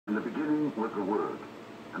In the beginning was the Word,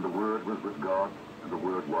 and the Word was with God, and the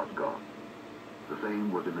Word was God. The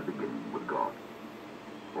same was in the beginning with God.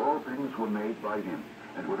 All things were made by him,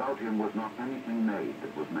 and without him was not anything made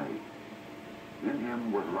that was made. In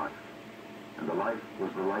him was life, and the life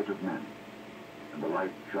was the light of men. And the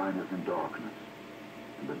light shineth in darkness,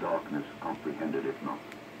 and the darkness comprehended it not.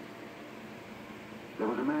 There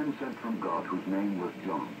was a man sent from God whose name was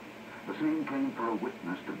John. The same came for a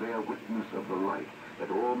witness to bear witness of the light, that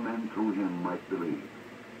all men through him might believe.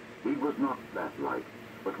 He was not that light,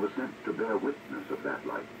 but was sent to bear witness of that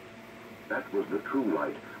light. That was the true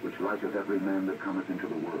light, which lighteth every man that cometh into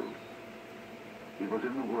the world. He was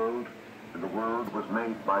in the world, and the world was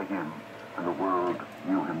made by him, and the world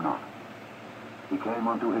knew him not. He came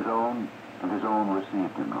unto his own, and his own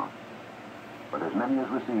received him not. But as many as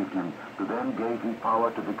received him, to them gave he power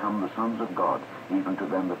to become the sons of God, even to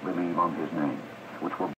them that believe on his name, which were